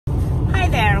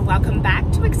welcome back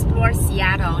to Explore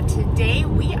Seattle. Today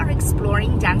we are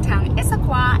exploring downtown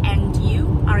Issaquah and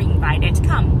you are invited to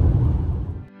come.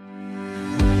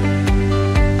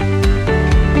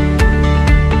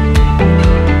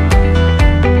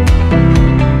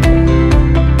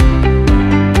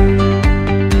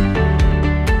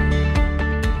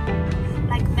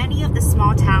 Like many of the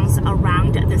small towns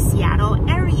around the Seattle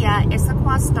area,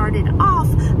 Issaquah started off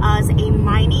as a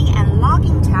mining and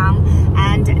logging town,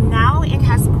 and now it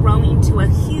has grown into a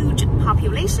huge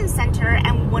population center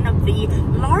and one of the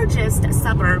largest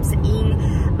suburbs in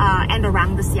and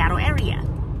around the Seattle area.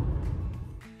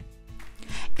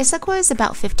 Issaquah is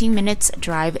about 15 minutes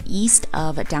drive east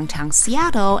of downtown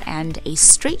Seattle and a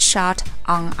straight shot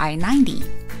on I-90.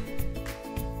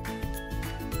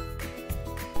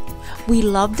 We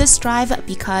love this drive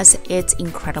because it's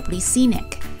incredibly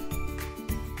scenic.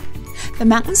 The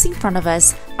mountains in front of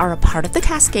us are a part of the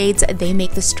Cascades. They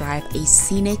make this drive a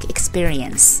scenic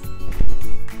experience.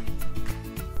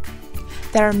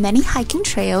 There are many hiking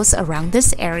trails around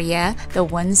this area. The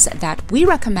ones that we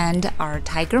recommend are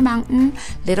Tiger Mountain,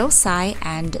 Little Sai,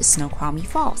 and Snoqualmie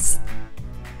Falls.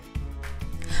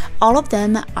 All of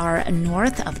them are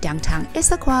north of downtown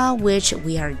Issaquah, which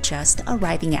we are just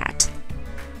arriving at.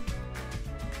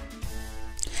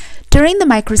 During the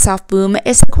Microsoft boom,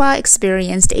 Issaquah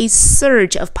experienced a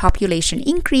surge of population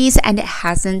increase and it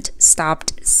hasn't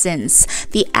stopped since.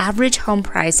 The average home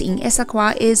price in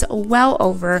Issaquah is well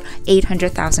over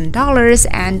 $800,000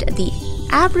 and the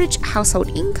average household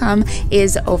income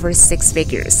is over 6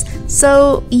 figures.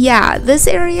 So yeah, this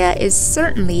area is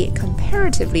certainly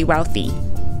comparatively wealthy.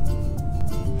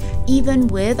 Even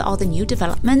with all the new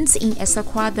developments in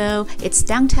Issaquah though, its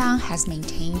downtown has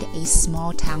maintained a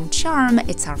small town charm.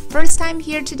 It's our first time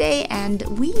here today and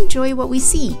we enjoy what we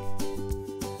see.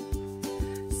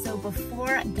 So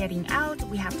before getting out,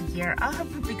 we have to gear up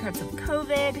because of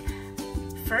COVID.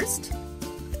 First,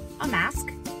 a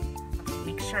mask.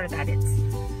 Make sure that it's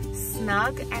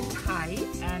snug and tight.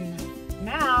 And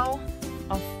now,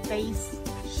 a face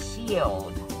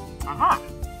shield. Aha!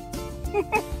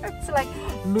 It's like,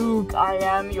 Luke, I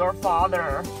am your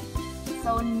father.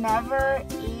 So never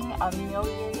in a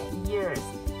million years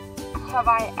have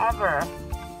I ever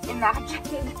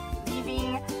imagined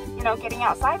leaving, getting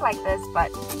outside like this,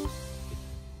 but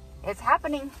it's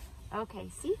happening. Okay,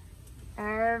 see?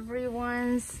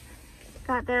 Everyone's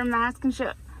got their mask and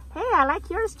show. Hey, I like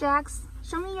yours, Jax.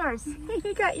 Show me yours.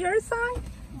 You got yours on?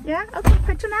 Yeah? Okay,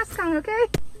 put your mask on, okay?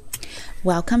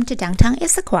 Welcome to downtown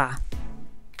Issaquah.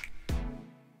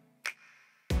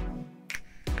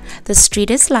 The street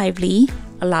is lively,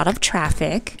 a lot of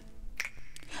traffic,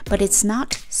 but it's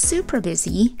not super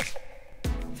busy.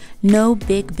 No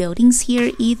big buildings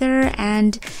here either,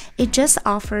 and it just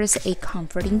offers a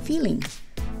comforting feeling.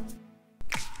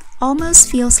 Almost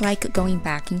feels like going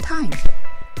back in time.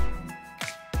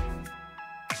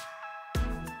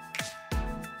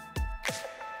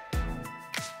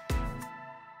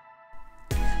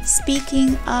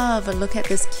 Speaking of, look at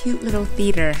this cute little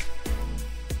theater.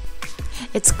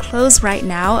 It's closed right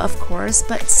now, of course,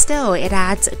 but still it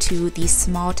adds to the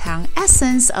small town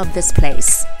essence of this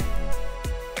place.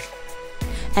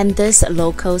 And this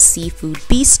local seafood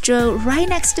bistro right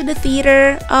next to the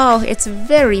theater, oh, it's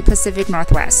very Pacific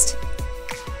Northwest.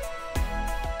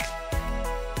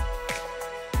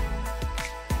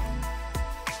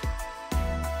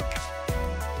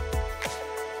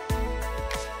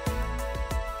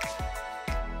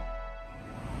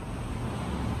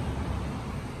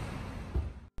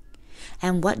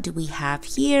 And what do we have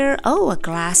here? Oh, a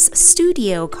glass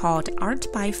studio called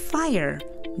Art by Fire.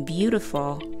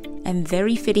 Beautiful and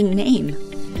very fitting name.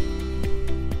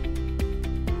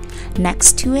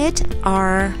 Next to it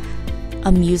are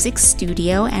a music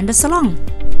studio and a salon.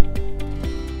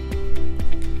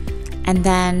 And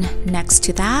then next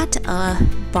to that, a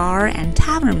bar and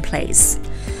tavern place.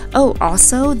 Oh,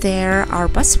 also there are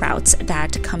bus routes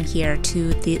that come here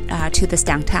to this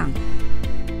downtown.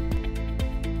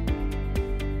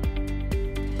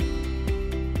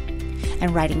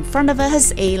 And right in front of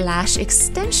us, a lash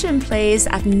extension place.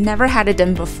 I've never had it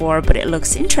done before, but it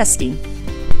looks interesting.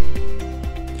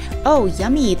 Oh,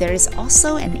 yummy! There is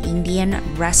also an Indian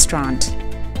restaurant.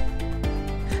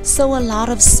 So a lot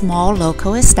of small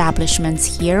local establishments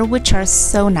here, which are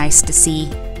so nice to see.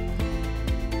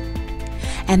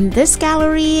 And this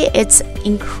gallery, it's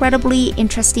incredibly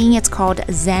interesting. It's called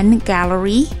Zen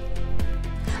Gallery.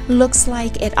 Looks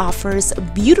like it offers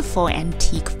beautiful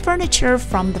antique furniture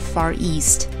from the Far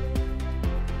East.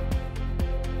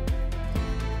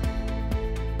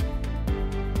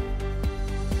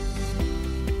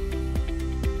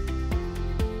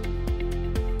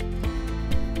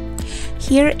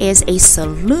 here is a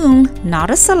saloon,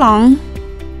 not a salon,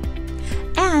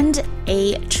 and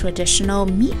a traditional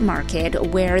meat market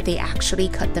where they actually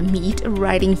cut the meat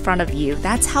right in front of you.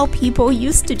 That's how people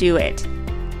used to do it.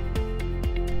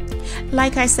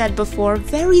 Like I said before,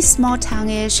 very small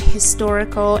townish,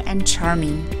 historical, and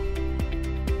charming.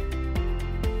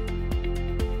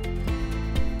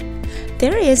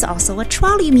 There is also a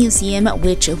trolley museum,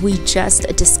 which we just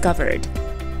discovered.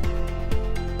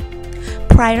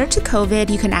 Prior to COVID,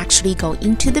 you can actually go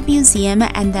into the museum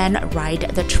and then ride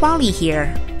the trolley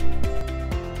here.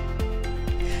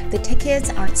 The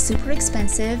tickets aren't super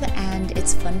expensive and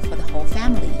it's fun for the whole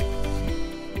family.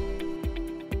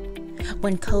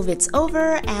 When COVID's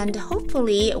over and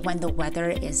hopefully when the weather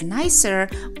is nicer,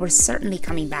 we're certainly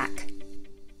coming back.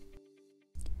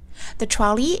 The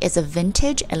trolley is a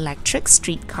vintage electric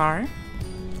streetcar,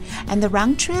 and the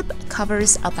round trip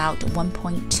covers about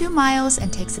 1.2 miles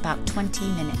and takes about 20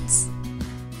 minutes.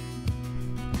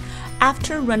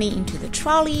 After running into the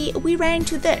trolley, we ran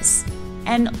into this,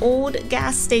 an old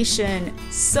gas station.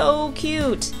 So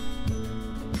cute!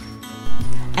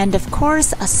 And of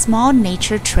course, a small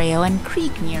nature trail and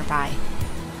creek nearby.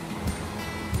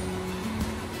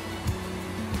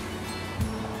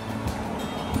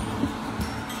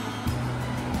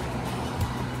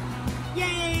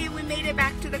 Yay, we made it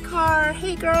back to the car.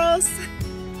 Hey girls,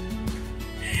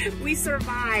 we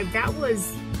survived. That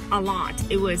was a lot.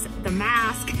 It was the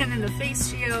mask and then the face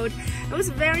shield. It was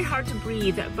very hard to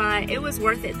breathe, but it was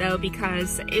worth it though,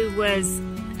 because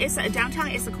downtown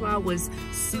Issaquah was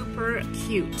super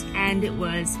cute and it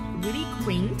was really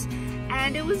quaint,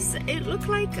 and it looked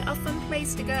like a fun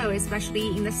place to go, especially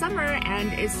in the summer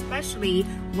and especially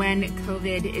when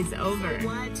COVID is over.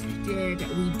 What did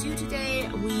we do today?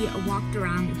 We walked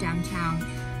around downtown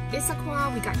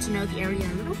Issaquah. We got to know the area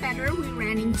a little better. We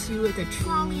ran into the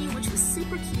trolley, which was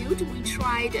super cute. We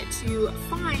tried to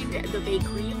find the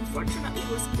bakery. Unfortunately, it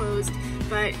was closed,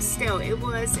 but still, it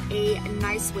was a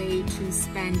nice way to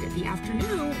spend the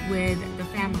afternoon with the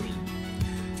family.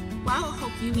 Well,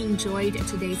 hope you enjoyed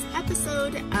today's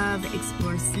episode of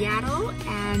Explore Seattle,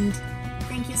 and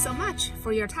thank you so much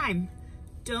for your time.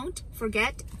 Don't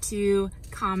forget to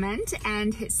comment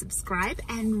and hit subscribe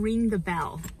and ring the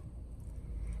bell.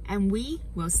 And we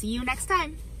will see you next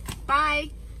time.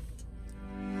 Bye!